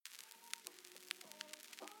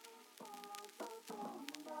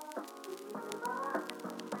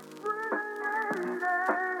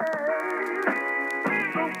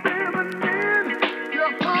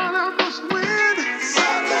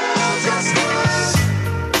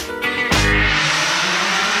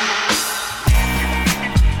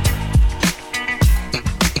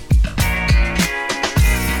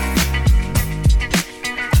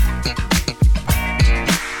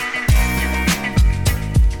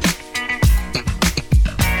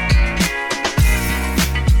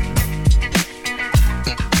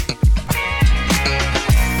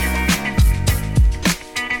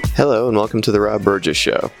Hello and welcome to the Rob Burgess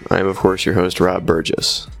Show. I am of course your host Rob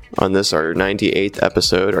Burgess. On this, our 98th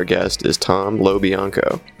episode, our guest is Tom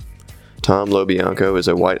LoBianco. Tom LoBianco is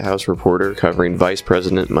a White House reporter covering Vice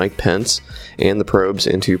President Mike Pence and the probes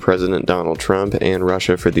into President Donald Trump and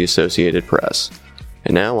Russia for the Associated Press.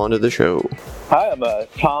 And now on to the show. Hi, I'm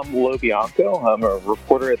Tom LoBianco. I'm a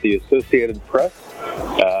reporter at the Associated Press,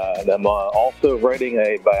 and I'm also writing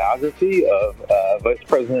a biography of Vice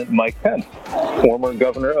President Mike Pence, former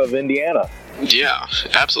governor of Indiana. Yeah,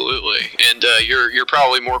 absolutely, and you're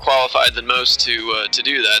probably more qualified than most to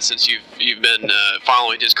do that since you've been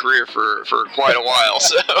following his career for quite a while.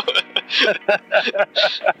 So.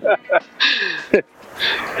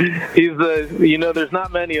 He's there's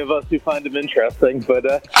not many of us who find him interesting, but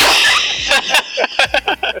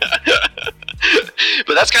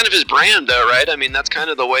but that's kind of his brand, though, right? I mean, that's kind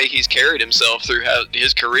of the way he's carried himself through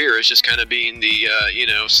his career, is just kind of being the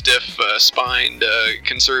stiff-spined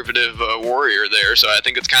conservative warrior there. So I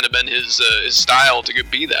think it's kind of been his style to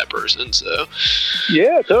be that person. So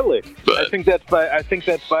yeah, totally. But, I think that's by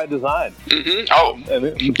design. Mm-hmm. Oh, and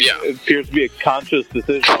it appears to be a conscious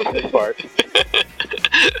decision on his part.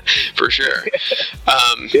 For sure.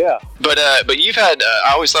 Yeah. But you've had.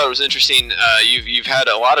 I always thought it was interesting. You've had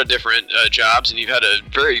a lot of different jobs, and you've had a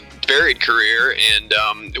very varied career. And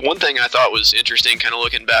one thing I thought was interesting, kind of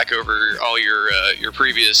looking back over all your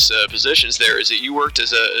previous positions, there is that you worked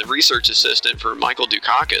as a research assistant for Michael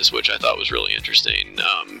Dukakis, which I thought was really interesting.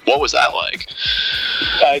 What was that like?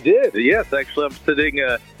 I did. Yes, actually, I'm sitting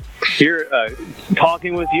here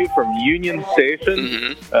talking with you from Union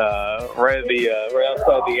Station, right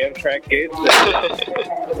outside the Amtrak gates,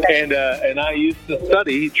 and I used to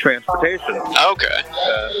study transportation. Okay.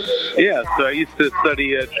 So I used to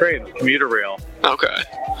study trains, commuter rail. Okay.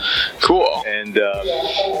 Cool. And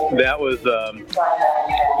that was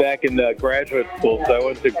back in graduate school. So I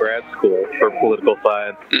went to grad school for political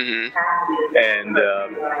science, and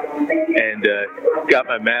got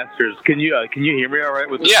my master's. Can you hear me all right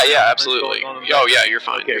with this? Yeah, absolutely. Oh, yeah, you're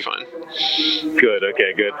fine. Okay. You're fine. Good.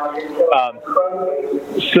 Okay, good.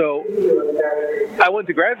 So I went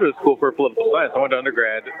to graduate school for political science. I went to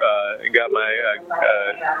undergrad and got my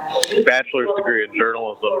bachelor's degree in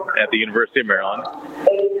journalism at the University of Maryland.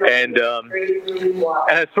 And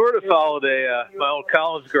I sort of followed my old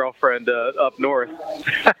college girlfriend up north.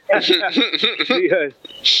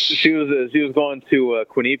 She was going to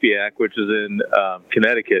Quinnipiac, which is in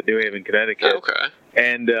Connecticut, New Haven, Connecticut. Okay.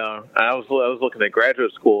 And I was looking at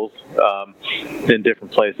graduate schools in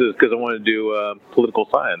different places because I wanted to do political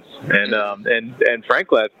science. And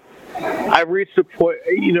frankly, I reached a point,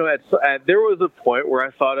 there was a point where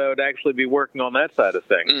I thought I would actually be working on that side of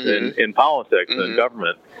things in politics and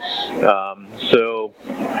government. I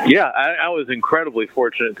was incredibly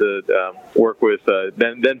fortunate to work with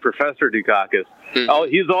then Professor Dukakis. Oh,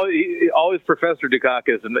 he's always Professor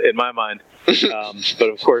Dukakis in my mind. But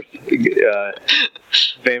of course,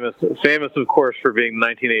 famous of course for being the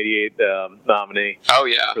 1988 nominee. Oh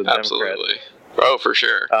yeah, for the absolutely. Democrats. Oh, for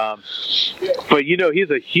sure. But he's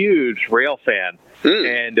a huge rail fan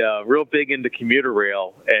and real big into commuter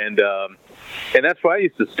rail, and that's what I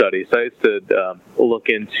used to study. So I used to look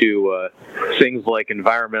into things like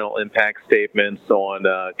environmental impact statements on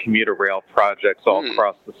commuter rail projects all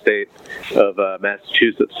across the state of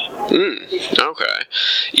Massachusetts. Okay.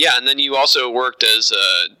 Yeah, and then you also worked as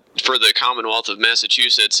for the Commonwealth of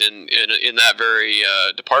Massachusetts in that very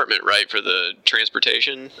department, right, for the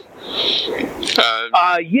transportation?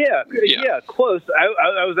 Yeah, close.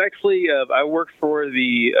 I was actually I worked for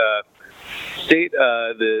the state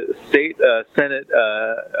Senate,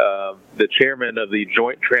 the chairman of the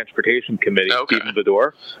Joint Transportation Committee, Stephen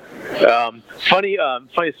Bador. Funny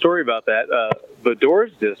story about that.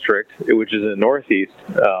 Bador's district, which is in northeast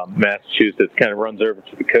Massachusetts, kind of runs over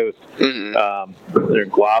to the coast. They're in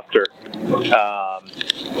Gloucester.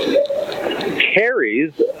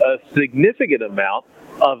 Carries a significant amount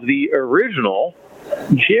of the original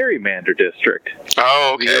gerrymander district.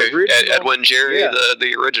 Oh, okay. Edwin Gerry,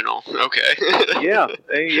 the original. Okay. yeah,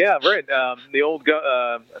 right. The old,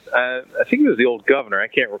 I think it was the old governor. I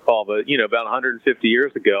can't recall, but about 150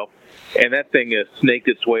 years ago, and that thing has snaked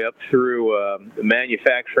its way up through the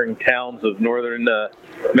manufacturing towns of northern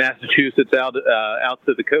Massachusetts out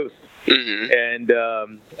to the coast. And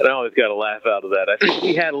I always got a laugh out of that. I think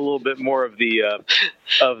he had a little bit more of the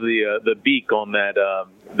beak on that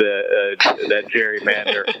that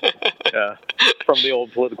gerrymander from the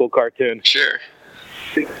old political cartoon. Sure.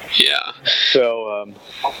 Yeah. So,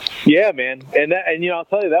 yeah, man, and I'll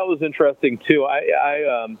tell you that was interesting too.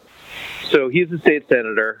 So he's a state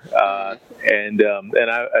senator, and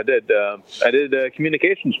I did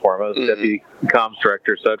communications for him. I was deputy comms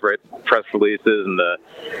director, so I'd write press releases and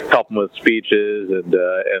help him with speeches and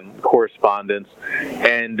correspondence.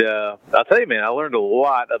 And I'll tell you, man, I learned a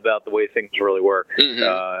lot about the way things really work.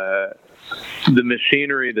 The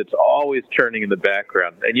machinery that's always turning in the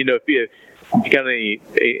background. And if you got a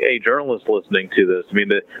journalist listening to this, I mean,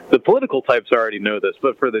 the political types already know this,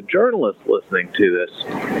 but for the journalists listening to this,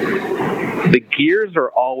 the gears are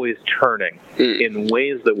always turning in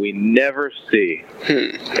ways that we never see.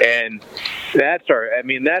 And that's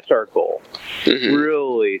our goal,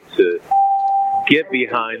 really, to get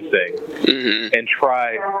behind things and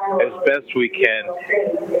try as best we can.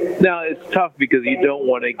 Now, it's tough because you don't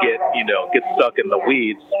want to get stuck in the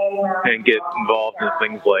weeds and get involved in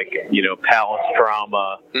things like, palace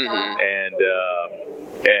drama and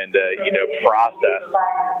process.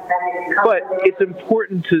 But it's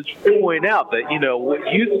important to point out that,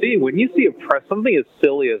 when you see something as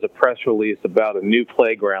silly as a press release about a new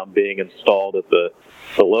playground being installed at the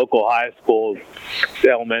local high school,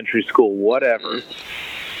 elementary school, whatever,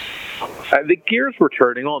 the gears were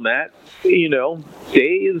turning on that,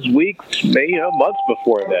 days, weeks, months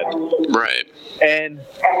before then. Right. And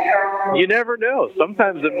you never know.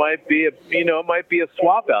 Sometimes it might be a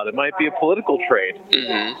swap out. It might be a political trade.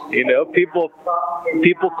 People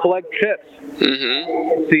collect chits.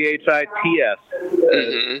 CHITS.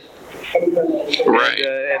 Right.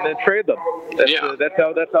 And then trade them.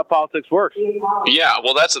 That's how politics works. Yeah,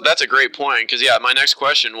 well, that's a great point, because my next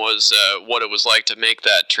question was what it was like to make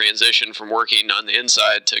that transition from working on the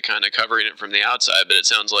inside to kind of covering it from the outside. But it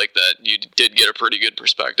sounds like that you did get a pretty good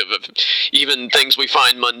perspective of even things we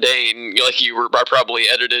find mundane, like you were probably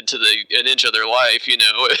edited to an inch of their life,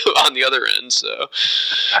 on the other end. So,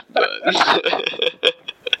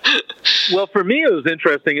 well, for me, it was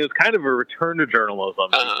interesting. It was kind of a return to journalism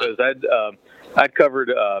because I'd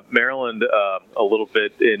covered Maryland a little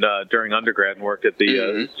bit during undergrad and worked at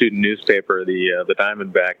the student newspaper, the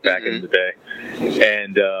Diamondback, back in the day,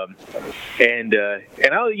 and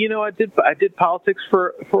I did politics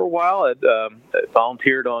for a while. I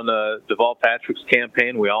volunteered on Deval Patrick's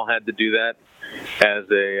campaign. We all had to do that as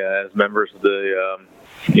members of the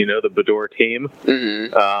Bador team.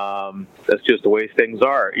 That's just the way things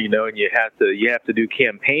are, and you have to do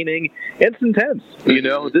campaigning. It's intense,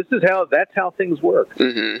 that's how things work.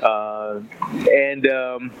 And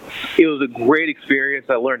it was a great experience.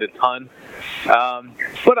 I learned a ton.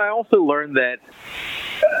 But I also learned that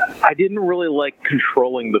I didn't really like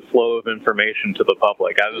controlling the flow of information to the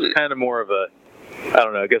public. I was kind of more of an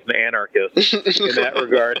anarchist in that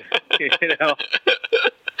regard,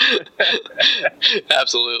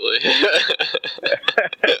 Absolutely.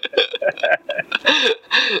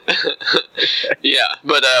 Yeah,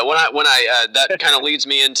 but when I that kind of leads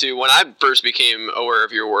me into when I first became aware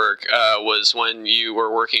of your work was when you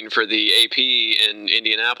were working for the AP in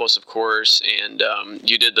Indianapolis, of course, and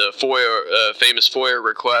you did the famous FOIA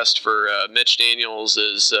request for Mitch Daniels'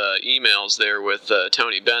 emails there with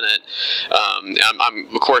Tony Bennett. I'm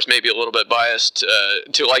of course maybe a little bit biased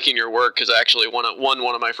to liking your work because I actually won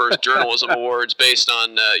one of my first journalism awards based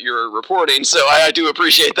on your reporting, so I do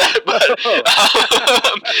appreciate that. But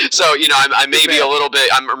so I may be a little bit.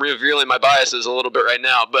 I'm revealing my biases a little bit right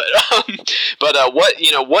now. But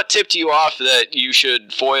what tipped you off that you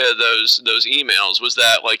should FOIA those emails? Was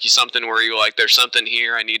that like something where you like, there's something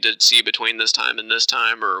here I need to see between this time and this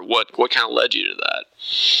time, or what kind of led you to that?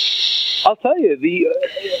 I'll tell you,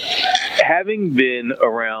 having been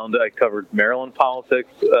around, I covered Maryland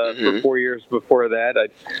politics for 4 years before that.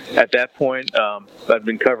 At that point, I'd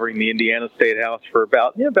been covering the Indiana State House for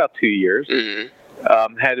about 2 years.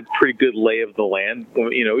 Had a pretty good lay of the land.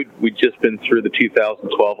 We'd just been through the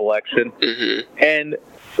 2012 election. And,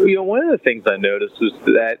 one of the things I noticed was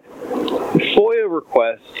that FOIA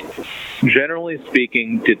requests, generally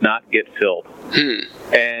speaking, did not get filled.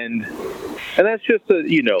 And that's just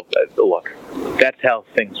look, that's how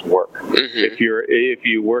things work. If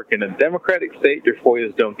you work in a Democratic state, your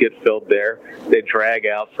FOIAs don't get filled there. They drag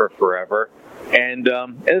out for forever. And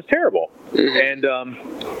it's terrible. And,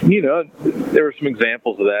 there were some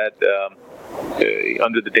examples of that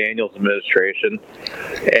under the Daniels administration.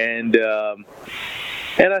 And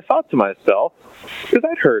I thought to myself, because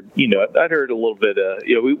I'd heard a little bit,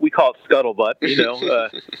 we call it scuttlebutt,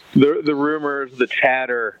 the rumors, the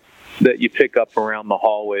chatter that you pick up around the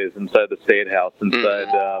hallways inside the State House, inside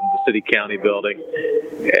the city-county building.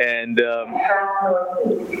 And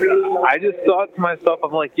I just thought to myself,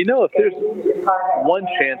 I'm like, if there's one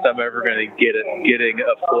chance I'm ever going to getting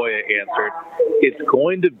a FOIA answered, it's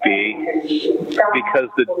going to be because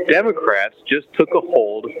the Democrats just took a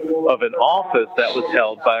hold of an office that was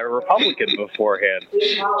held by a Republican beforehand.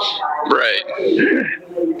 Right.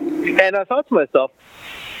 And I thought to myself,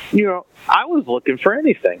 I was looking for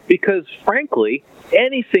anything because, frankly,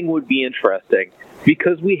 anything would be interesting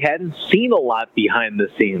because we hadn't seen a lot behind the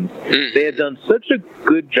scenes. They had done such a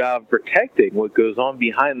good job protecting what goes on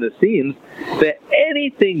behind the scenes that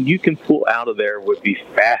anything you can pull out of there would be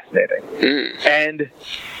fascinating. And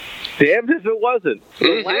damned if it wasn't.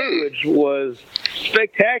 The language was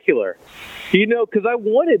spectacular. Because I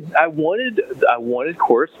wanted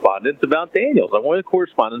correspondence about Daniels. I wanted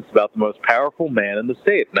correspondence about the most powerful man in the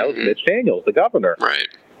state, and that was Mitch Daniels, the governor. Right.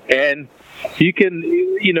 And you can,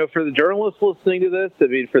 for the journalists listening to this, I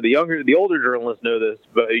mean, for the older journalists know this,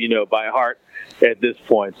 but by heart at this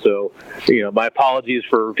point. So, my apologies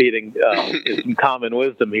for repeating some common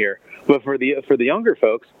wisdom here. But for the younger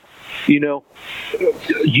folks, you don't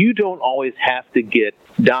always have to get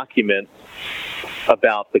documents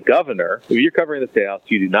about the governor. If you're covering the State House,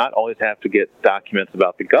 you do not always have to get documents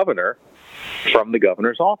about the governor from the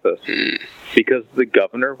governor's office because the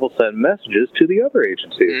governor will send messages to the other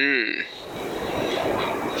agencies.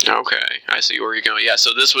 Okay, I see where you're going. Yeah,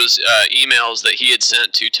 so this was emails that he had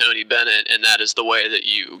sent to Tony Bennett, and that is the way that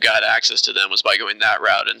you got access to them, was by going that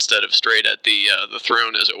route instead of straight at the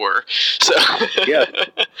throne, as it were. So yeah,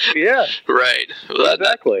 right. Well,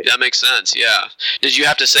 exactly. That makes sense. Yeah. Did you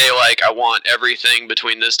have to say I want everything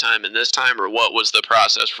between this time and this time, or what was the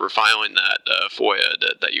process for filing that FOIA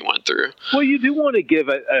that you went through? Well, you do want to give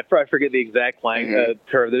I forget the exact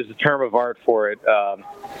term. There's a term of art for it, but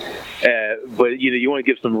you want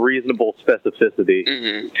to give some reasonable specificity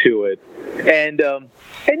to it, and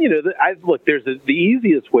look. There's the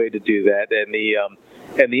easiest way to do that, and the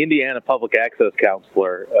Indiana Public Access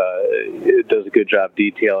Counselor does a good job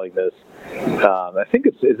detailing this. I think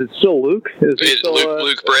is it still Luke?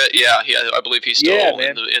 Luke Britt? Yeah, I believe he's still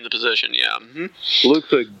in the position. Yeah,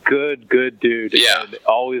 Luke's a good dude. Yeah, and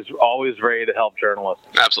always ready to help journalists.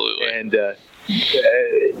 Absolutely. And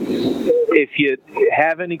if you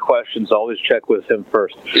have any questions, always check with him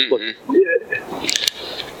first. Look,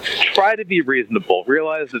 try to be reasonable.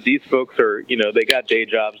 Realize that these folks are, they got day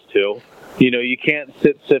jobs too. You can't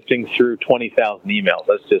sit sifting through 20,000 emails.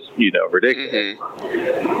 That's just, ridiculous.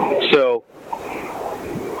 So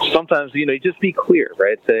sometimes, just be clear,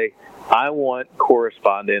 right? Say, I want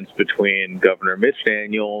correspondence between Governor Mitch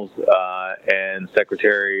Daniels and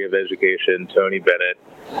Secretary of Education Tony Bennett.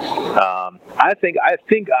 I think I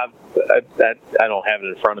don't have it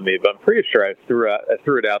in front of me, but I'm pretty sure I threw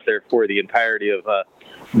it out there for the entirety of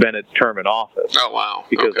Bennett's term in office. Oh wow!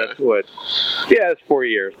 Because that's what. Yeah, it's 4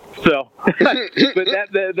 years. So, but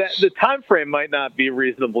the time frame might not be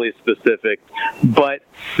reasonably specific, but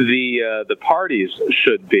the parties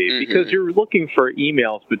should be, because you're looking for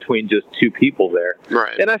emails between just two people there.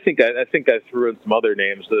 Right. And I think I threw in some other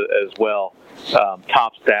names as well.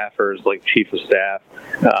 Top staffers like Chief of Staff,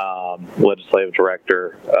 Legislative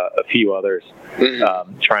Director, a few others,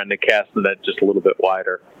 trying to cast the net just a little bit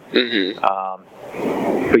wider.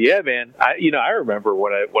 But yeah, man, I remember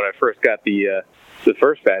when I first got the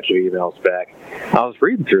first batch of emails back, I was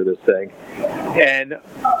reading through this thing, and I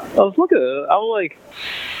was looking at it, I was like,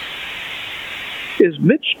 is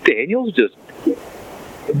Mitch Daniels just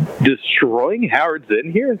destroying Howard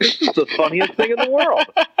Zinn here? This is the funniest thing in the world.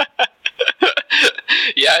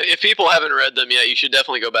 Yeah, if people haven't read them yet, you should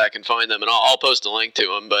definitely go back and find them, and I'll post a link to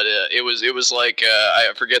them. But it was like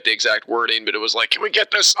I forget the exact wording, but it was like, can we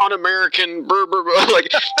get this un-American,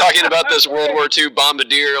 like talking about this World War II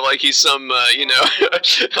bombardier like he's some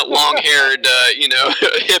long-haired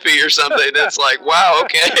hippie or something. That's like, wow,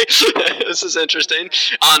 okay, this is interesting.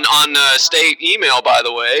 On state email, by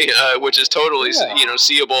the way, which is totally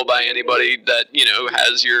seeable by anybody that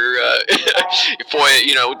has your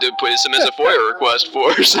FOIA, to submit a FOIA request for.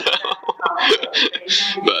 So.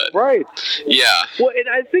 But right, yeah. Well, and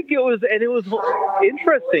I think it was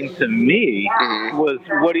interesting to me was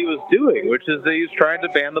what he was doing, which is that he was trying to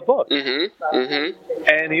ban the book,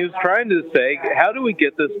 and he was trying to say, how do we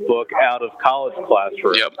get this book out of college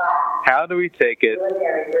classrooms? Yep. How do we take it?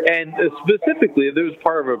 And specifically, there was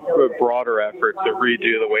part of a broader effort to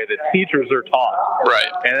redo the way that teachers are taught.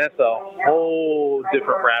 Right. And that's a whole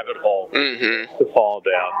different rabbit hole to fall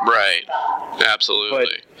down. Right.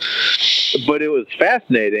 Absolutely. But it was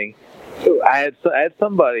fascinating I had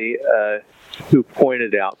somebody who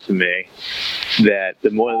pointed out to me that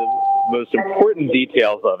one of the most important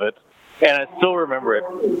details of it, and I still remember it,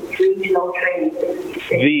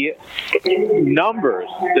 the numbers,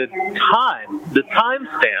 the time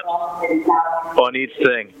stamps on each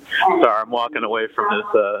thing. Sorry, I'm walking away from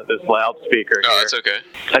this loudspeaker here. Oh, that's okay.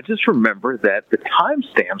 I just remember that the time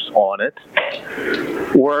stamps on it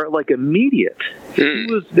were like immediate.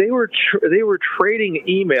 They were trading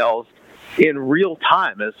emails in real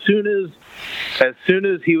time. As soon as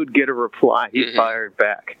he would get a reply, he fired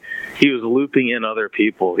back. He was looping in other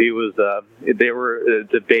people. They were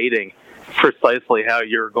debating precisely how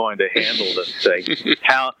you're going to handle this thing,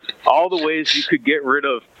 how all the ways you could get rid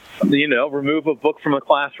of, remove a book from a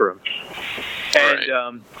classroom, and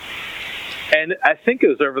right. And I think it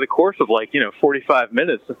was over the course of 45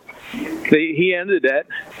 minutes. He ended at,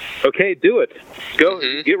 okay, do it, go,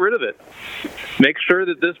 get rid of it, make sure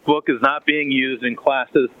that this book is not being used in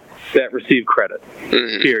classes that receive credit.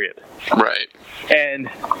 Period. Right. And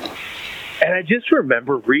I just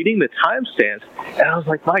remember reading the timestamps, and I was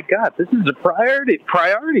like, my God, this is a priority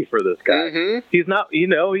for this guy. He's not,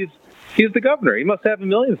 he's the governor. He must have a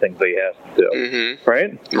million things that he has to do,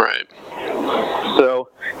 right? Right. So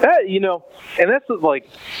that, and that's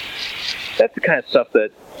the kind of stuff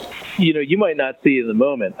that, you might not see in the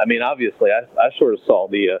moment. I mean, obviously, I sort of saw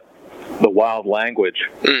the wild language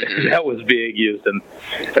that was being used, and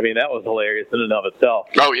I mean, that was hilarious in and of itself.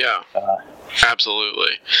 Oh yeah.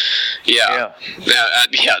 Absolutely. Yeah,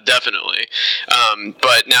 definitely.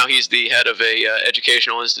 But now he's the head of a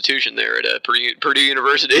educational institution there at Purdue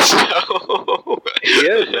University. So he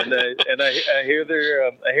is, and I hear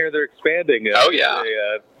they're expanding. Oh yeah.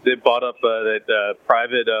 They bought up that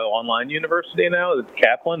private online university now. It's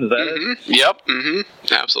Kaplan, is that it? Yep.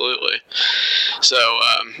 Absolutely. So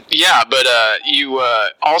but you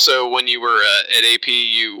also, when you were at AP,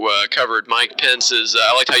 you covered Mike Pence's.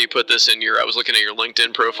 I liked how you put this in your. I was looking at your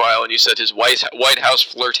LinkedIn profile, and you said his White House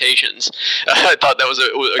flirtations. I thought that was a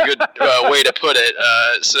good way to put it.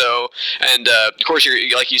 Of course,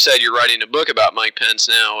 like you said, you're writing a book about Mike Pence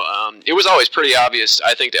now. It was always pretty obvious,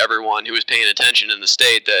 I think, to everyone who was paying attention in the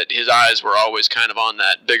state that his eyes were always kind of on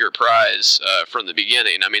that bigger prize from the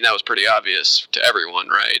beginning. I mean, that was pretty obvious to everyone,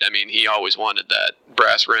 right? I mean, he always wanted that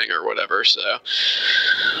brass ring or whatever. So,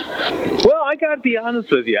 well, I got to be honest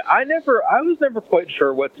with you. I was never quite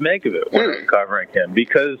sure what to make of it when I was covering him,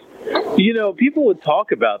 because people would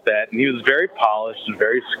talk about that, and he was very polished and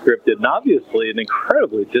very scripted, and obviously an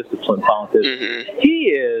incredibly disciplined politician.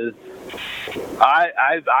 He is.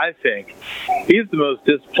 I think he's the most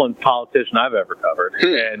disciplined politician I've ever covered,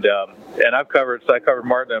 and I covered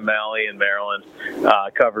Martin O'Malley in Maryland,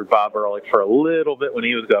 covered Bob Ehrlich for a little bit when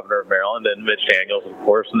he was governor of Maryland, and Mitch Daniels, of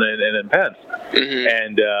course, and then Pence,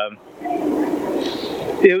 and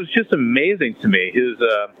it was just amazing to me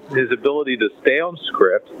his ability to stay on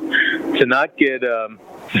script, to not get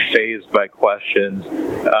fazed by questions,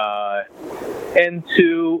 and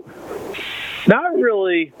to not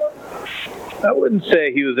really. I wouldn't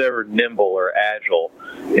say he was ever nimble or agile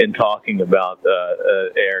in talking about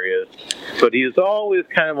areas, but he is always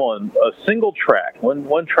kind of on a single track,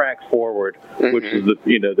 one track forward, which is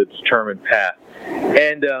the determined path.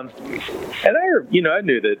 And I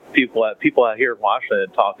knew that people out here in Washington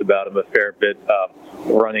had talked about him a fair bit,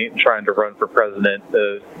 trying to run for president,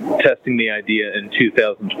 testing the idea in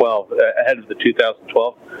 2012, ahead of the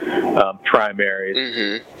 2012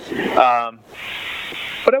 primaries.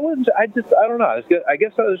 But I don't know. I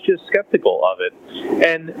guess I was just skeptical of it.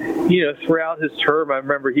 And, throughout his term, I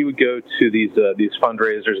remember he would go to these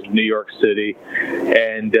fundraisers in New York City.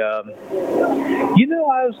 And, I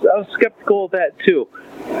was skeptical of that too.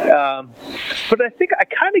 But I think I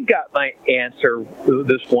kind of got my answer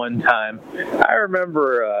this one time. I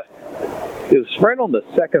remember it was right on the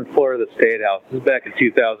second floor of the State House. This was back in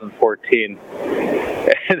 2014.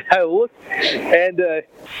 And I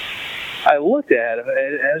looked at him,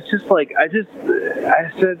 and I was just like, I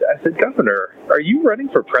said, Governor, are you running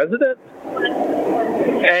for president?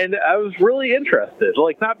 And I was really interested,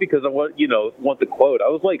 not because I want the quote. I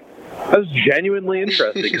was genuinely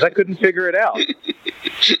interested because I couldn't figure it out.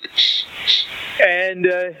 And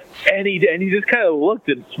he just kind of looked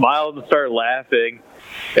and smiled and started laughing,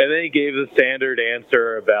 and then he gave the standard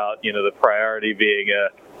answer about the priority being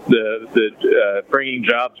the bringing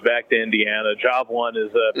jobs back to Indiana. Job one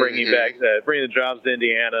is bringing the jobs to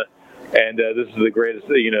Indiana, and this is the greatest,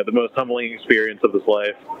 the most humbling experience of his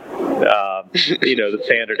life. The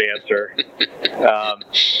standard answer.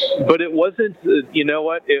 But it wasn't. You know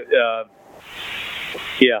what? It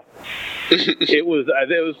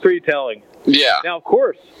was pretty telling. Yeah. Now, of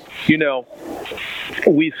course,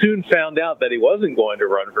 we soon found out that he wasn't going to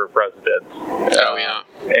run for president. Oh, yeah.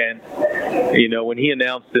 And, when he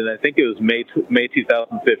announced in, I think it was May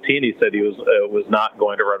 2015, he said he was not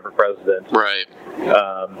going to run for president. Right.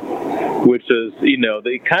 Which is,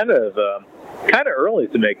 they kind of early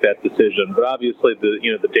to make that decision, but obviously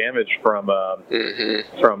the damage from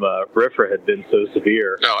RFRA had been so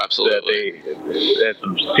severe. Oh, absolutely. That they had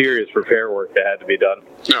some serious repair work that had to be done.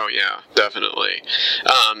 Oh yeah, definitely.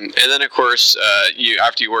 And then of course,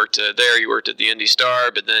 after you worked there, you worked at the Indy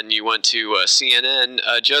Star, but then you went to CNN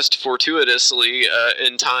just fortuitously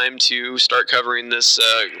in time to start covering this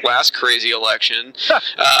last crazy election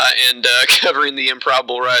and covering the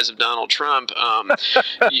improbable rise of Donald Trump.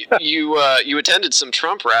 You attended some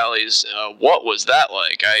Trump rallies. What was that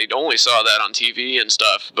like? I only saw that on TV and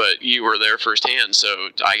stuff, but you were there firsthand, so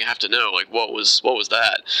I have to know, like, what was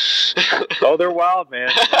that? Oh, they're wild, man.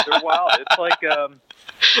 They're wild. It's like, I'll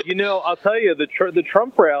tell you, the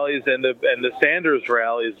Trump rallies and the Sanders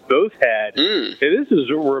rallies both had. And this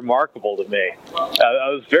is remarkable to me. I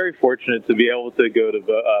was very fortunate to be able to go to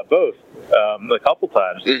both a couple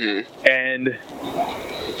times, and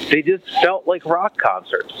they just felt like rock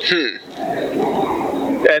concerts.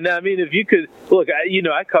 And I mean, if you could look,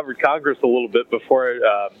 I covered Congress a little bit before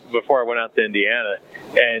I went out to Indiana,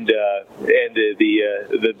 and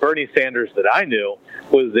the Bernie Sanders that I knew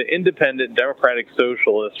was the independent Democratic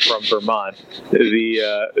Socialist from Vermont,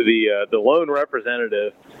 the lone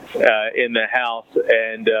representative in the House,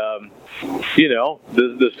 and the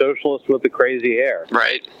socialist with the crazy hair,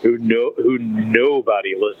 right? Who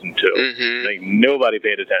nobody listened to, like nobody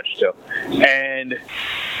paid attention to, and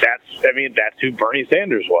that's who Bernie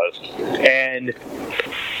Sanders was. And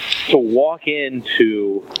to walk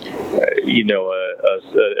into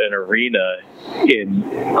an arena in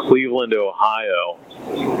Cleveland, Ohio,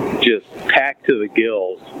 just packed to the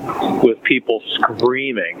gills with people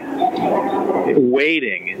screaming,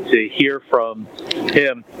 waiting to hear from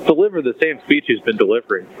him deliver the same speech he's been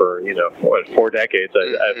delivering for 4 decades,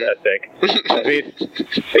 I think. I mean,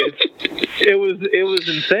 it was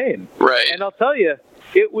insane, right? And I'll tell you,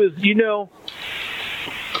 it was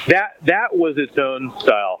that was its own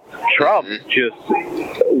style. Trump just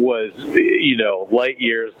was light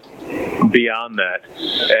years beyond that.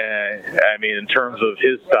 I mean, in terms of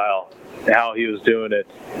his style, how he was doing it,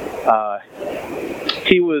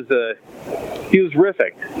 he was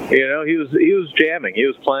riffing. He was jamming. He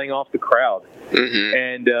was playing off the crowd,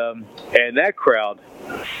 and that crowd,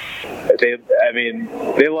 they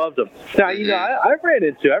loved him. Now, I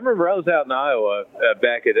remember I was out in Iowa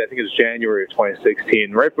back at, I think it was January of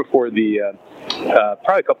 2016, right before the,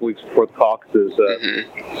 probably a couple weeks before the caucuses,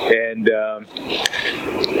 and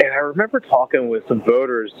I remember talking with some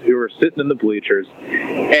voters who were sitting in the bleachers,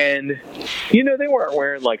 and they weren't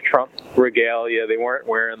wearing like Trump regalia, they weren't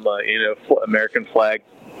wearing like American flag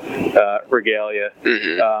regalia,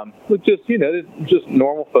 with just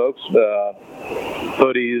normal folks,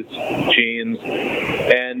 hoodies, jeans,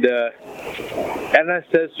 and I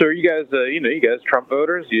said, so are you guys, you guys Trump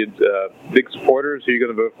voters? You big supporters? Who are you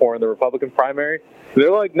going to vote for in the Republican primary? And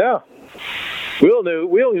they're like, no, we don't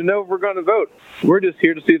even know if we're going to vote. We're just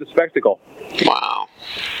here to see the spectacle. Wow.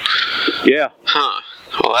 Yeah. Huh.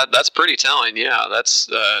 Well, that's pretty telling. Yeah, that's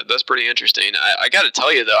pretty interesting. I got to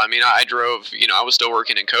tell you though. I mean, I drove. I was still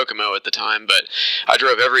working in Kokomo at the time, but I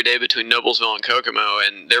drove every day between Noblesville and Kokomo,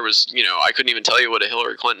 and there was, I couldn't even tell you what a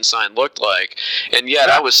Hillary Clinton sign looked like, and yet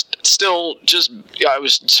I was still I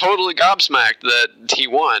was totally gobsmacked that he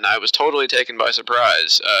won. I was totally taken by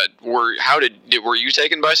surprise. Were you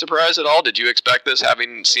taken by surprise at all? Did you expect this,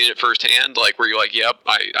 having seen it firsthand? Like, were you like, yep,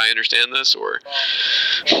 I understand this, or?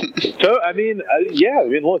 So I mean, yeah. I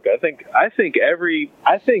mean, look, I think every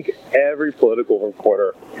political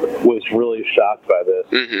reporter was really shocked by this,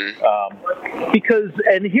 because,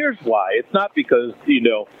 and here's why. It's not because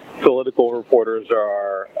political reporters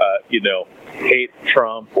are hate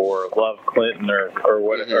Trump or love Clinton or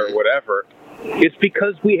whatever. It's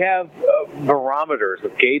because we have barometers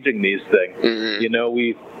of gauging these things.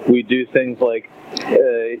 We do things like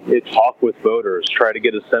talk with voters, try to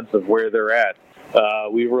get a sense of where they're at.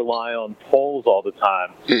 We rely on polls all the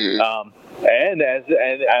time, and I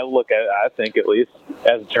think, at least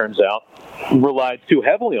as it turns out, relied too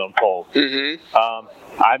heavily on polls. I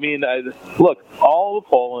mean, look, all the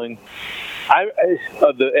polling,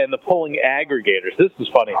 and the polling aggregators. This is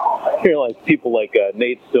funny. Like people like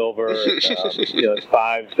Nate Silver,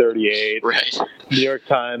 538, right? New York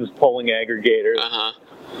Times polling aggregators,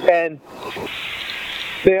 and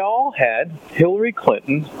they all had Hillary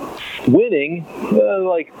Clinton winning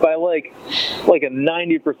by a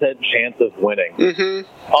 90% chance of winning,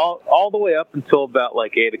 all the way up until about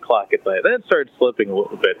 8 o'clock at night. Then it started slipping a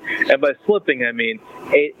little bit, and by slipping I mean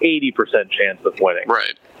 80% chance of winning.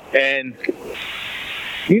 Right. And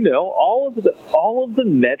all of the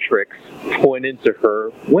metrics pointed to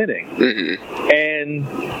her winning, and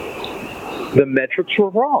the metrics were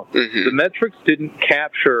wrong. The metrics didn't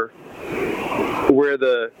capture I'm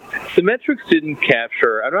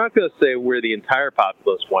not going to say where the entire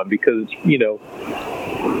populace won, because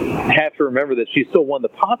have to remember that she still won the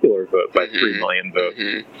popular vote by 3 million votes.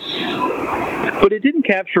 But it didn't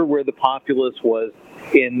capture where the populace was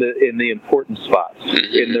in the important spots,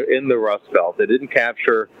 in the Rust Belt. It didn't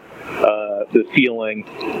capture the feeling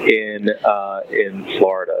in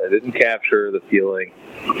Florida. It didn't capture the feeling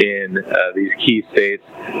in these key states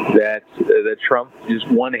that Trump just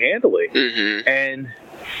won handily. And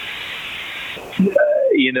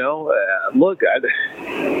look,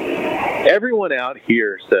 everyone out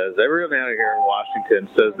here in Washington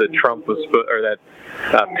says that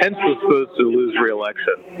Pence was supposed to lose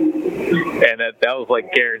re-election, and that was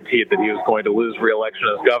guaranteed that he was going to lose re-election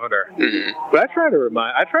as governor. But I try to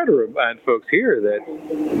remind folks here that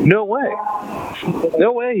no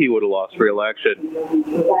way he would have lost re-election.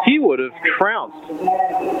 He would have trounced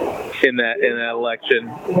in that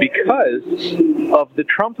election because of the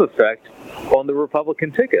Trump effect on the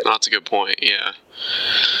Republican ticket. That's a good point. Yeah.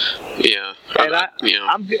 And I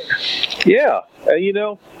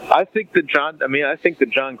think that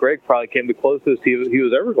John Gregg probably came the closest he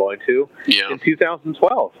was ever going to in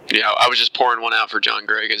 2012. Yeah, I was just pouring one out for John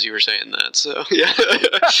Gregg as you were saying that. So yeah,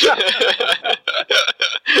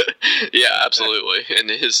 yeah, absolutely, and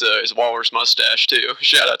his walrus mustache too.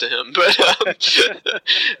 Shout out to him.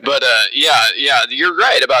 But yeah, you're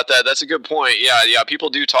right about that. That's a good point. Yeah, people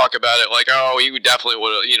do talk about it like, oh, he definitely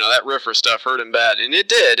would have, that RFRA stuff hurt him bad, and it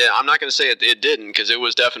did. I'm not going to say it didn't, because it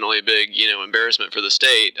was definitely a big, embarrassment for the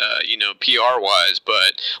state, PR-wise.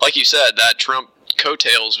 But like you said, that Trump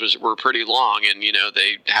coattails were pretty long, and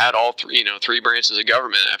they had all three branches of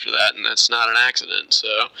government after that, and that's not an accident.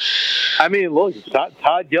 So, I mean, look,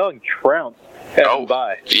 Todd Young trounced Evan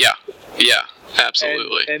Bayh. Yeah,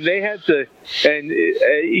 absolutely. And they had to,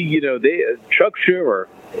 Chuck Schumer,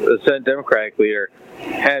 the Senate Democratic leader,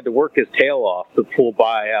 had to work his tail off to pull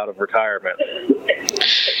Bayh out of retirement.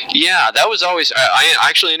 Yeah, that was always. I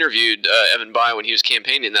actually interviewed Evan Bayh when he was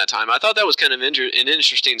campaigning that time. I thought that was kind of an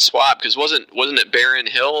interesting swap, because wasn't it Barron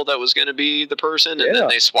Hill that was going to be the person, and then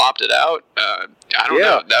they swapped it out. I don't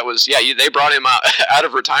know. That was they brought him out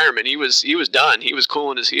of retirement. He was done. He was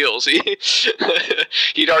cooling his heels.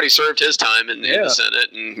 He'd already served his time in the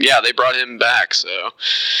Senate, and they brought him back. So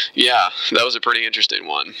that was a pretty interesting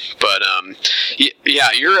one. But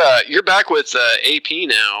you're back with AP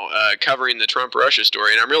now, covering the Trump-Russia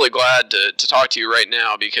story, and I'm really glad to talk to you right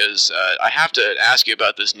now, because I have to ask you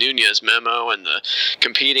about this Nunes memo and the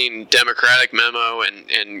competing Democratic memo, and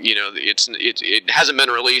it hasn't been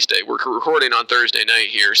released. We're recording on Thursday night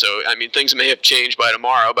here, so I mean things may have changed by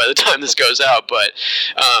tomorrow by the time this goes out. But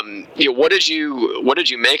what did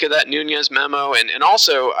you make of that Nunes memo? And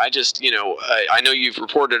also I just I know you've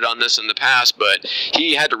reported on this in the past, but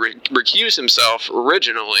he had to recuse himself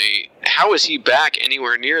originally. How is he back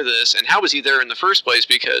anywhere near this, and how was he there in the first place?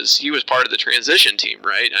 Because he was part of the transition team,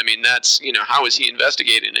 right? I mean, that's how is he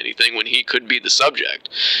investigating anything when he could be the subject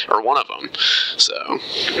or one of them? So,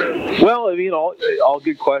 well, I mean, all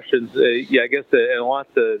good questions. I guess and a lot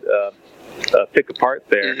to pick apart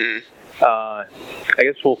there. I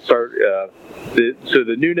guess we'll start. So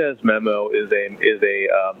the Nunes memo is a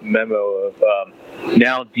memo of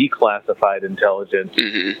now declassified intelligence.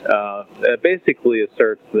 That basically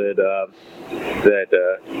asserts that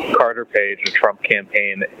Carter Page, a Trump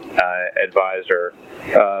campaign advisor,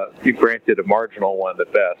 granted a marginal one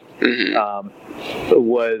at best,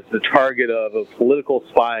 was the target of a political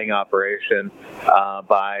spying operation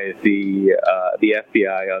by the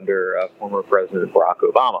FBI under former President Barack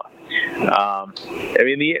Obama. I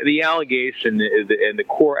mean, the allegation and the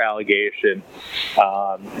core allegation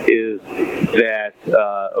is that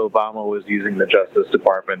Obama was using the Justice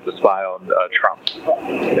Department to spy on Trump.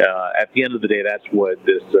 At the end of the day, that's what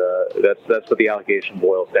the allegation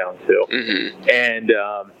boils down to. And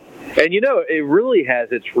And it really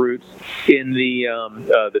has its roots in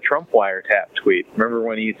the Trump wiretap tweet. Remember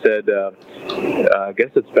when he said, I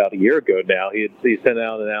guess it's about a year ago now, he sent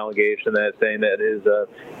out an allegation that saying that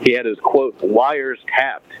he had his quote wires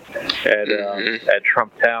tapped at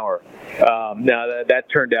Trump Tower. Now that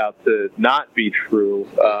turned out to not be true,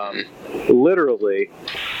 literally,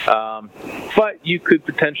 but you could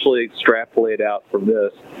potentially extrapolate out from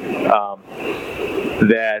this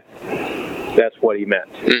that that's what he meant.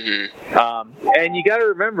 And you got to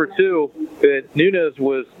remember, too, that Nunes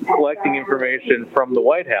was collecting information from the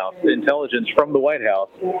White House, intelligence from the White House,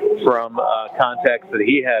 from contacts that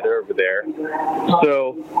he had over there.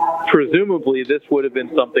 So presumably this would have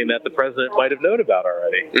been something that the president might have known about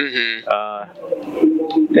already.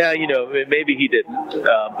 Maybe he didn't,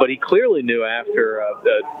 but he clearly knew after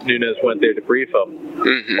Nunes went there to brief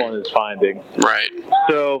him on his findings. Right.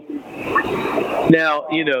 So now,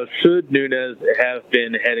 should Nunes have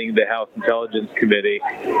been heading the House Intelligence Committee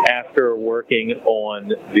after working on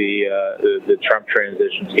the Trump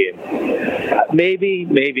transition team? Maybe,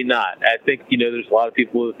 maybe not. I think, there's a lot of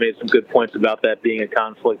people who have made some good points about that being a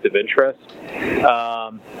conflict of interest.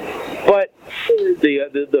 But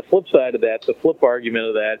the flip side of that, the flip argument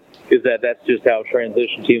of that, is that that's just how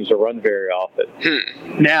transition teams are run very often.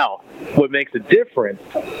 Now, what makes it different,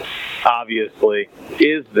 obviously,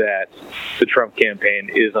 is that the Trump campaign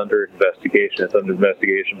is under investigation. It's under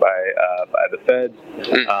investigation by the feds,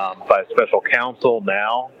 by special counsel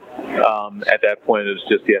now. At that point, it was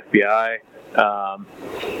just the FBI.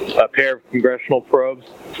 A pair of congressional probes.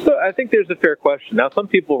 So I think there's a fair question. Now, some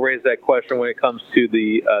people raise that question when it comes to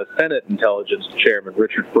the Senate Intelligence Chairman,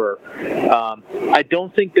 Richard Burr. I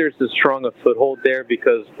don't think there's as strong a foothold there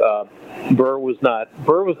because Burr was not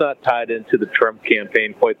tied into the Trump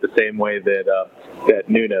campaign quite the same way that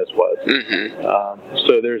Nunes was.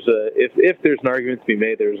 So there's if there's an argument to be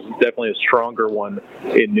made, there's definitely a stronger one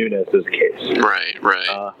in Nunes' case. Right.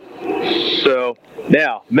 So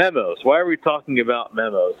now memos. Why are we talking about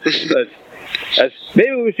memos?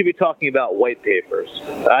 Maybe we should be talking about white papers.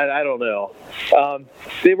 I don't know.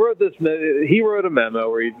 They wrote this. He wrote a memo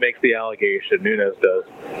where he makes the allegation. Nunes does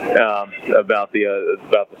about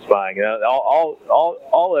the spying.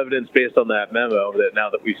 All evidence based on that memo, that now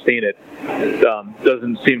that we've seen it,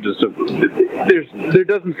 doesn't seem to. There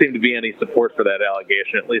doesn't seem to be any support for that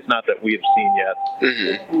allegation. At least not that we have seen yet.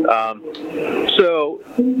 So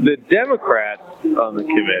the Democrats on the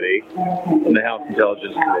committee, in the House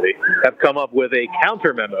Intelligence Committee, have come up with a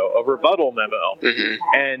counter memo, a rebuttal memo,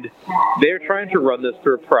 and they're trying to run this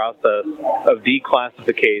through a process of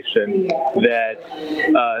declassification that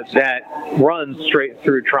runs straight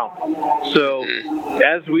through Trump. So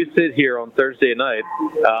as we sit here on Thursday night,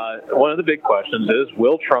 one of the big questions is,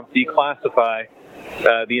 will Trump declassify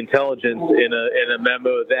the intelligence in a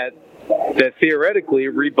memo that theoretically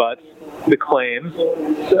rebuts the claims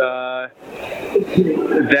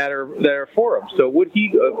that are for him? So would he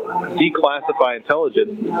declassify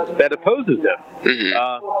intelligence that opposes him?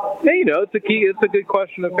 It's a good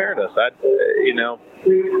question of fairness.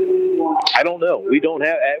 I don't know. We don't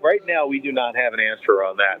have right now. We do not have an answer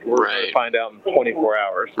on that. We're going to find out in 24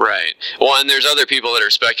 hours. Right. Well, and there's other people that are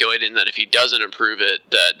speculating that if he doesn't approve it,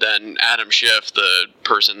 that then Adam Schiff, the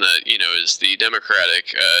person that is the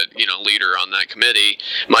Democratic leader on that committee,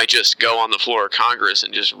 might just go on the floor of Congress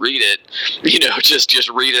and just read it. Just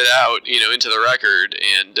read it out. Into the record.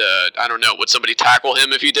 And I don't know. Would somebody tackle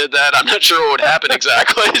him if he did that? I'm not sure what would happen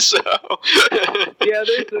exactly. So. Yeah,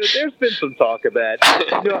 there's been some talk of that.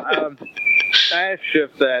 I asked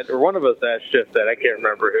Schiff that, or one of us asked Schiff that, I can't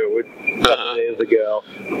remember who, a couple of days ago,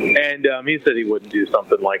 and he said he wouldn't do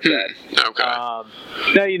something like that. Okay. Now,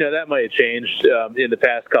 that might have changed in the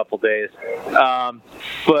past couple of days.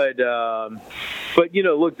 But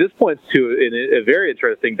look, this points to a very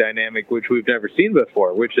interesting dynamic which we've never seen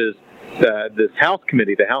before, which is this House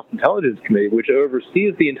committee, the House Intelligence Committee, which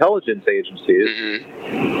oversees the intelligence agencies,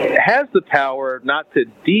 has the power not to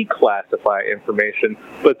declassify information,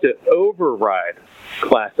 but to override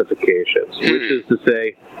classifications, which is to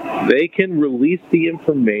say they can release the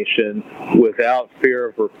information without fear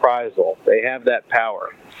of reprisal. They have that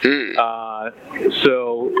power.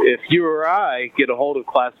 So if you or I get a hold of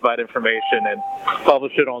classified information and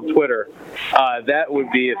publish it on Twitter, that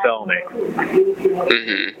would be a felony.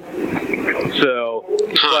 So,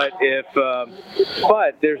 but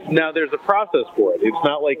there's a process for it. It's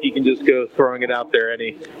not like you can just go throwing it out there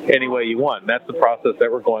any way you want. That's the process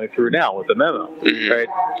that we're going through now with the memo. right?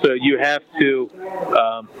 So you have to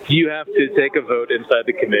take a vote inside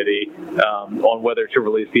the committee on whether to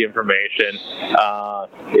release the information.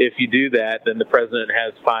 If you do that, then the president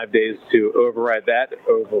has 5 days to override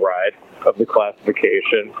of the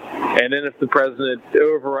classification. And then if the president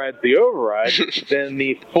overrides the override, then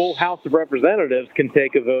the full House of Representatives can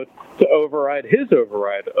take a vote to override his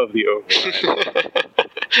override of the override.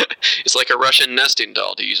 It's like a Russian nesting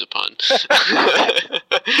doll, to use a pun.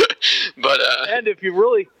 But and if you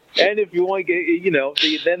want to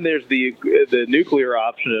get, then there's the nuclear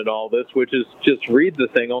option in all this, which is just read the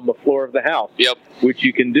thing on the floor of the House. Yep. Which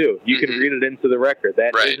you can do. You can read it into the record.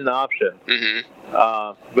 That is an option.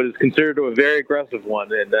 But it's considered a very aggressive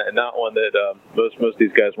one, and not one that most of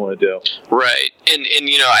these guys want to do. Right. And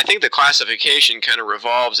I think the classification kind of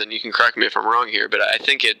revolves, and you can correct me if I'm wrong here, but I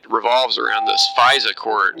think it revolves around this FISA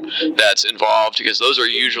court that's involved, because those are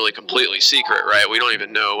usually completely secret, right? We don't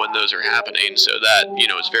even know when those are happening, so that,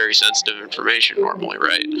 is very sensitive information normally,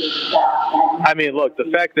 right? I mean, look, the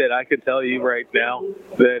fact that I could tell you right now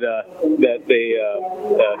that the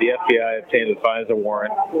FBI obtained a FISA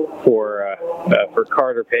warrant for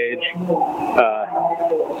Carter Page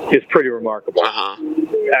is pretty remarkable.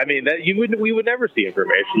 I mean, we would never see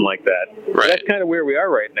information like that. Right. That's kind of where we are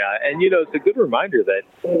right now. And it's a good reminder that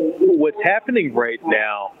what's happening right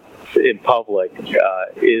now in public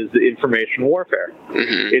is information warfare.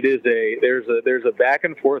 It is there's a back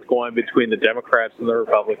and forth going between the Democrats and the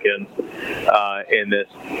Republicans in this,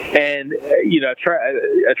 and I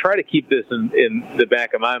try to keep this in the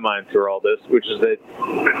back of my mind through all this, which is that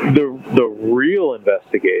the real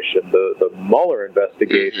investigation, the Mueller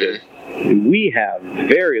investigation, we have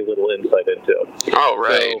very little insight into. Oh,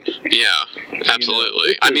 right. So, yeah,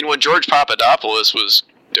 absolutely. I mean, when George Papadopoulos was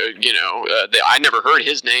I never heard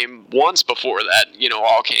his name once before that,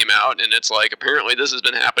 all came out, and it's like, apparently this has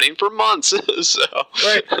been happening for months. So.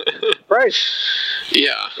 Right.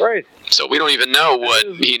 Yeah. Right. So we don't even know what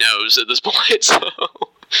he knows at this point. So.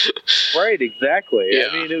 Right. Exactly. Yeah.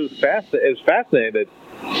 I mean, it was fascinating that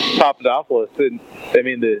Papadopoulos, and I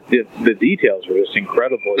mean, the details were just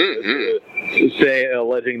incredible.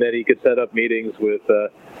 Alleging that he could set up meetings with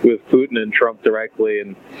Putin and Trump directly,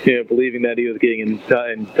 and believing that he was getting in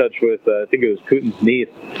touch with I think it was Putin's niece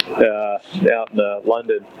out in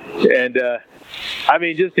London, and I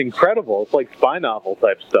mean, just incredible. It's like spy novel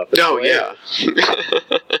type stuff. Yeah.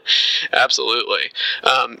 Absolutely.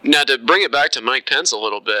 Now, to bring it back to Mike Pence a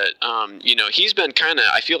little bit, he's been kind of,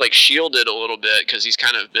 I feel like, shielded a little bit because he's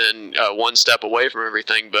kind of been one step away from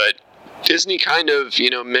everything, but isn't he kind of,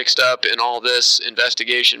 mixed up in all this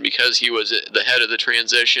investigation because he was the head of the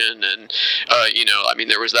transition? And,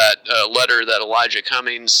 there was that letter that Elijah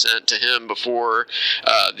Cummings sent to him before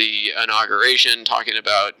the inauguration talking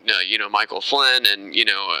about, Michael Flynn, and,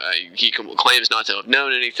 he claims not to have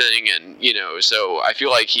known anything. And, so I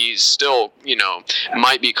feel like he's still,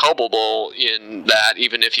 might be culpable in that,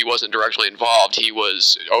 even if he wasn't directly involved. He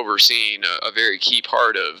was overseeing a very key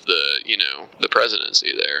part of the, the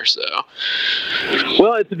presidency there. So.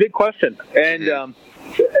 Well, it's a big question, and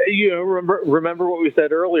remember what we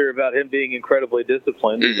said earlier about him being incredibly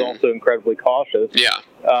disciplined. He's also incredibly cautious. Yeah.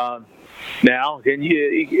 Now, can you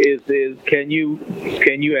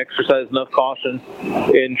exercise enough caution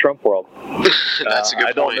in Trump world? That's a good point.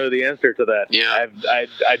 I don't know the answer to that. Yeah.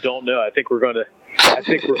 I don't know. I think we're going to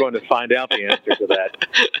find out the answer to that.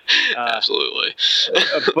 Absolutely.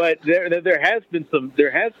 But there has been some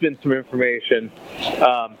information.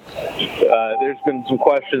 There's been some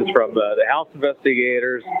questions from the House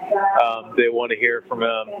investigators. They want to hear from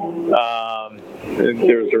him.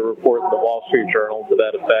 There's a report in the Wall Street Journal to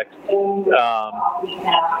that effect.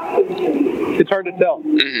 It's hard to tell.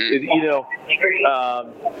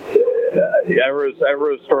 I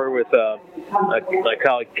wrote a story with my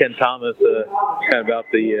colleague Ken Thomas kind of about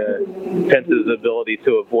the Pence's ability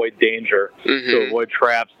to avoid danger, to avoid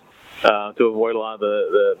traps, to avoid a lot of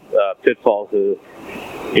the pitfalls that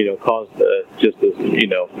caused just this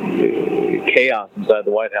chaos inside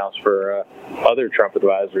the White House for other Trump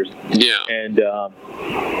advisors. Yeah, and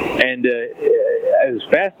it was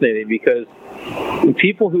fascinating because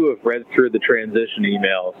people who have read through the transition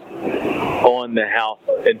emails on the House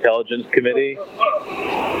Intelligence Committee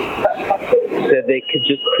said they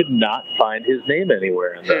could not find his name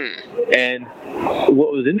anywhere in them. And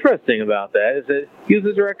what was interesting about that is that he was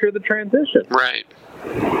the director of the transition. Right.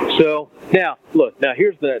 So now, look. Now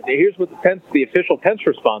here's what the official Pence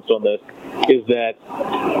response on this is that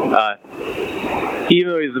even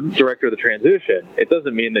though he's the director of the transition, it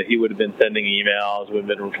doesn't mean that he would have been sending emails, would have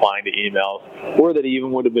been replying to emails, or that he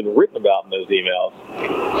even would have been written about in those emails.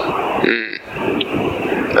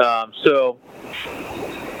 So,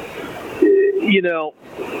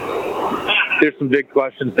 there's some big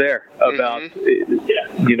questions there about,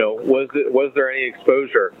 was there any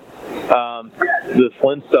exposure? The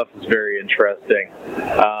Flynn stuff is very interesting.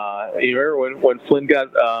 You remember when Flynn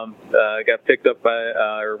got picked up by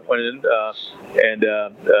or went in and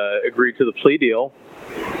agreed to the plea deal?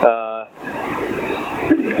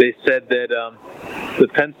 They said that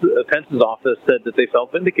Pence's office said that they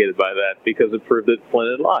felt vindicated by that because it proved that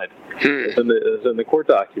Flynn had lied. It's in the court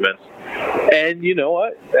documents. And you know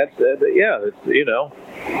what?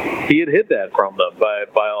 He had hid that from them by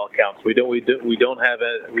all accounts. We do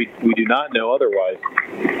not know otherwise.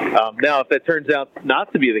 Now, if that turns out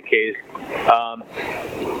not to be the case,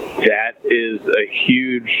 that is a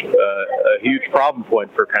huge problem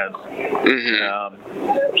point for Pence.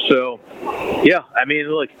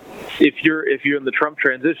 Look, if you're in the Trump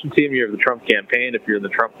transition team, you're in the Trump campaign. If you're in the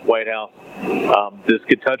Trump White House, this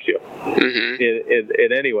could touch you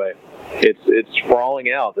in any way. It's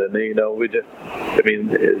sprawling out, and this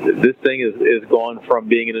thing is gone from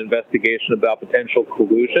being an investigation about potential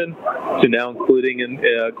collusion to now including in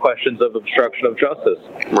questions of obstruction of justice.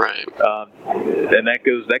 Right. And that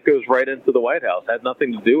goes right into the White House. It had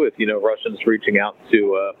nothing to do with Russians reaching out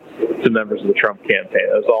to members of the Trump campaign.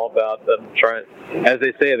 It was all about them trying, as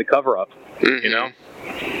they say, the cover-up.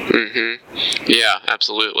 Yeah,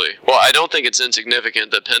 absolutely. Well, I don't think it's insignificant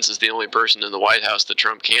that Pence is the only person in the White House that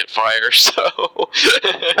Trump can't fire, so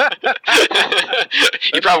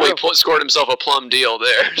he probably scored himself a plum deal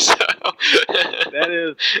there. So that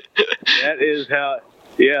is how.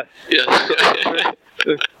 Yes. Yeah.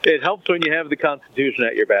 It helps when you have the Constitution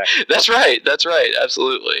at your back. That's right.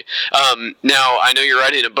 Absolutely. Now, I know you're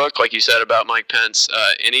writing a book, like you said, about Mike Pence.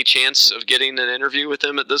 Any chance of getting an interview with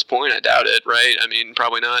him at this point? I doubt it, right? I mean,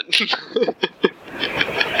 probably not.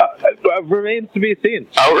 Remains to be seen.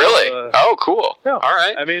 Oh, really? Oh, cool. No, all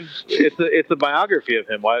right. I mean, it's a biography of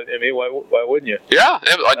him. Why wouldn't you? Yeah.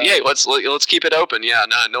 Let's keep it open. Yeah.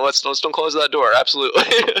 No. Let's don't close that door. Absolutely.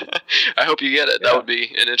 I hope you get it. That would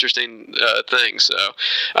be an interesting thing. So,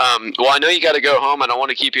 well, I know you got to go home. I don't want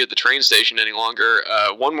to keep you at the train station any longer.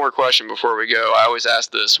 One more question before we go. I always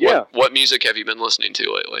ask this. What music have you been listening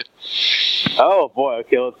to lately? Oh boy.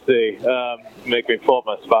 Okay. Let's see. Make me pull up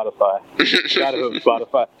my Spotify. Gotta hope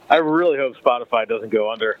Spotify. I really hope Spotify doesn't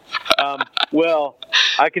go under. Well,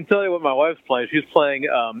 I can tell you what my wife's playing. She's playing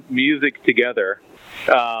Music Together,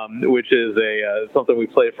 which is something we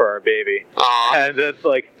play for our baby. Aww. And it's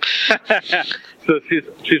like, so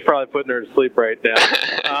she's probably putting her to sleep right now.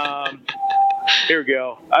 Here we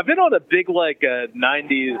go. I've been on a big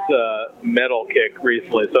 90s metal kick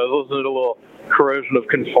recently, so I was listening to a little Corrosion of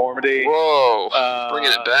Conformity. Whoa,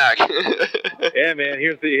 bringing it back. Yeah, man.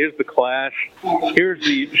 Here's the Clash. Here's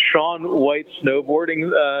the Shaun White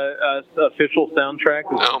snowboarding official soundtrack.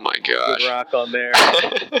 Oh my gosh! Good rock on there.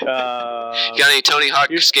 Got any Tony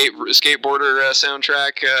Hawk skateboarder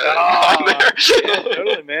soundtrack on there? Yeah,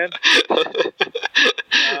 totally, man.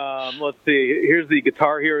 Let's see. Here's the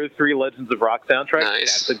Guitar Hero 3 Legends of Rock soundtrack.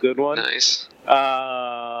 Nice. That's a good one. Nice.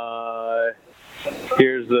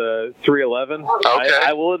 Here's 311. Okay.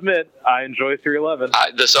 I will admit, I enjoy 311.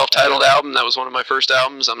 The self-titled album, that was one of my first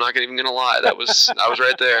albums. I'm not even going to lie. I was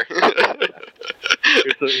right there.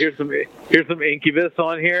 Here's some Incubus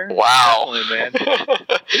on here. Wow. Definitely, man.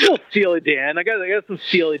 A little Steely Dan. I got some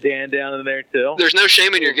Steely Dan down in there, too. There's no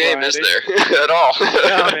shame in your game, is there? At all.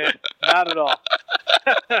 No, man. Not at all.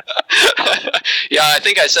 Yeah, I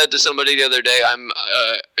think I said to somebody the other day, I'm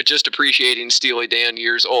just appreciating Steely Dan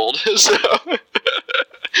years old. So...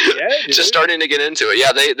 Yeah, just starting to get into it.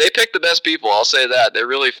 Yeah, they pick the best people. I'll say that. They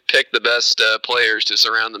really pick the best players to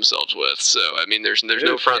surround themselves with. So I mean, there's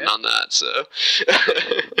no fronting on that. So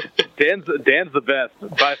Dan's the best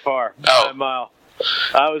by far, by a mile.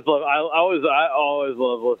 I always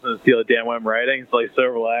love listening to Steely Dan when I'm writing. It's so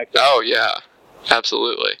relaxing. Oh yeah.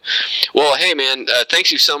 Absolutely. Well, hey man,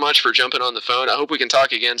 thanks you so much for jumping on the phone. I hope we can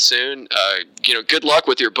talk again soon. Good luck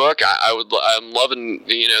with your book. I'm loving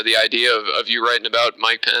the idea of you writing about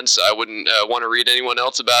Mike Pence. I wouldn't want to read anyone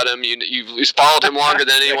else about him. You've followed him longer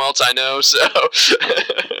than anyone else I know. So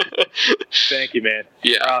thank you, man.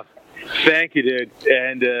 Yeah. Thank you, dude.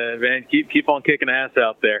 And man, keep on kicking ass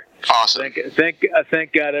out there. Awesome. Thank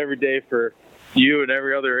God every day for you and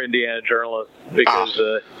every other Indiana journalist, because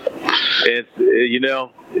this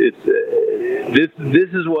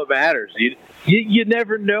is what matters. You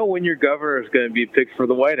never know when your governor is going to be picked for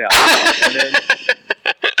the White House,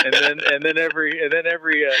 and then every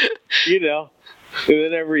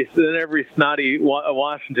then every snotty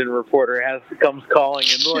Washington reporter comes calling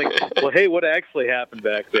and like, well, hey, what actually happened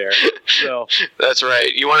back there? So that's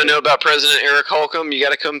right. You want to know about President Eric Holcomb? You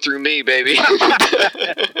got to come through me, baby.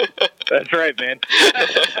 That's right, man.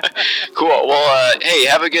 Cool. Well, hey,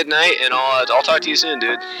 have a good night, and I'll talk to you soon,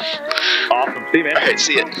 dude. Awesome. See you, man. All right,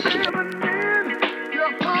 see ya.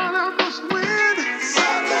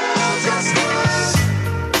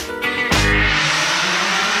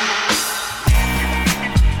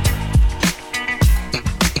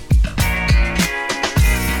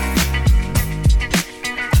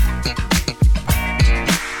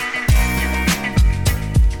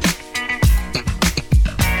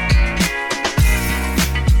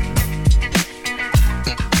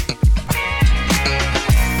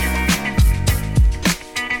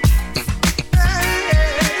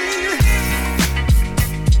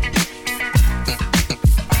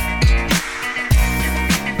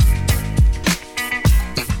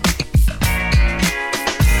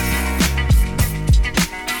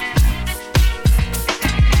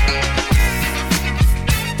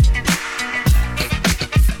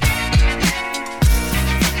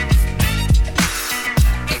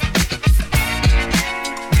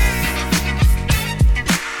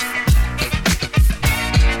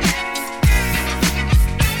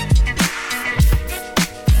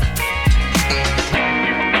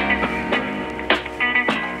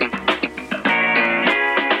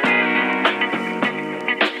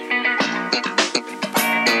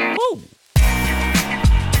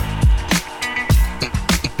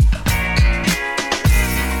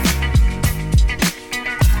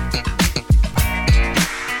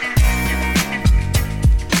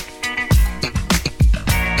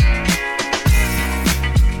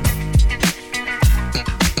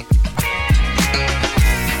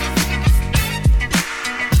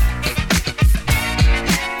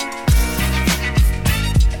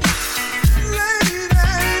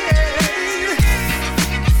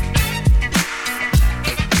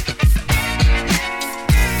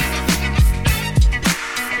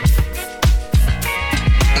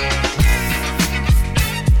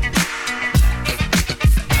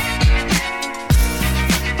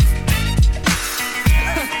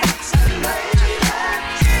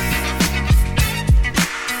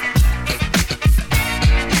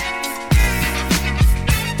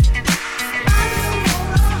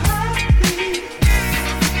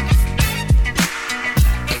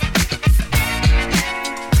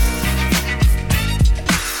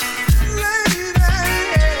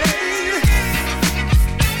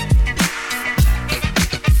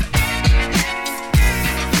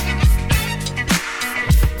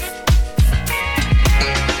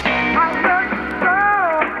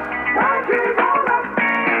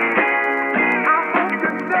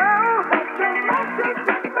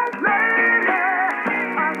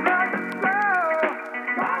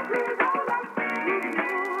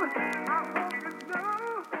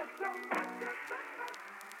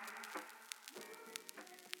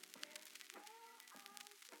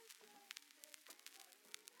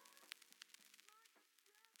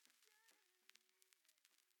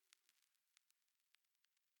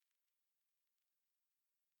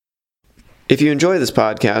 If you enjoy this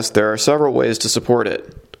podcast, there are several ways to support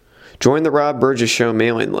it. Join the Rob Burgess Show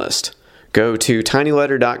mailing list. Go to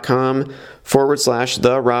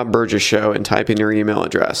tinyletter.com/The Rob Burgess Show and type in your email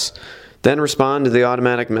address. Then respond to the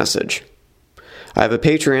automatic message. I have a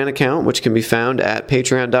Patreon account which can be found at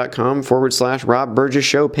patreon.com/Rob Burgess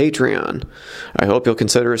Show Patreon. I hope you'll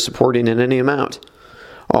consider supporting in any amount.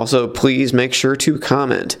 Also, please make sure to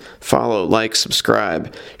comment, follow, like,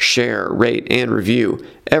 subscribe, share, rate, and review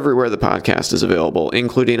everywhere the podcast is available,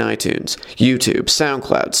 including iTunes, YouTube,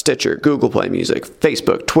 SoundCloud, Stitcher, Google Play Music,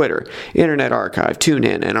 Facebook, Twitter, Internet Archive,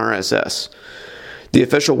 TuneIn, and RSS. The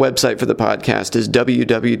official website for the podcast is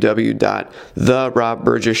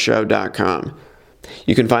www.therobburgessshow.com.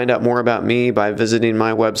 You can find out more about me by visiting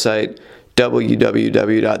my website,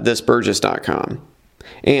 www.thisburgess.com.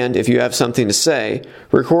 And if you have something to say,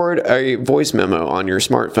 record a voice memo on your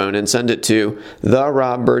smartphone and send it to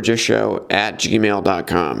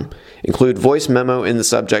therobburgessshow@gmail.com. Include voice memo in the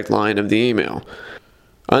subject line of the email.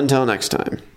 Until next time.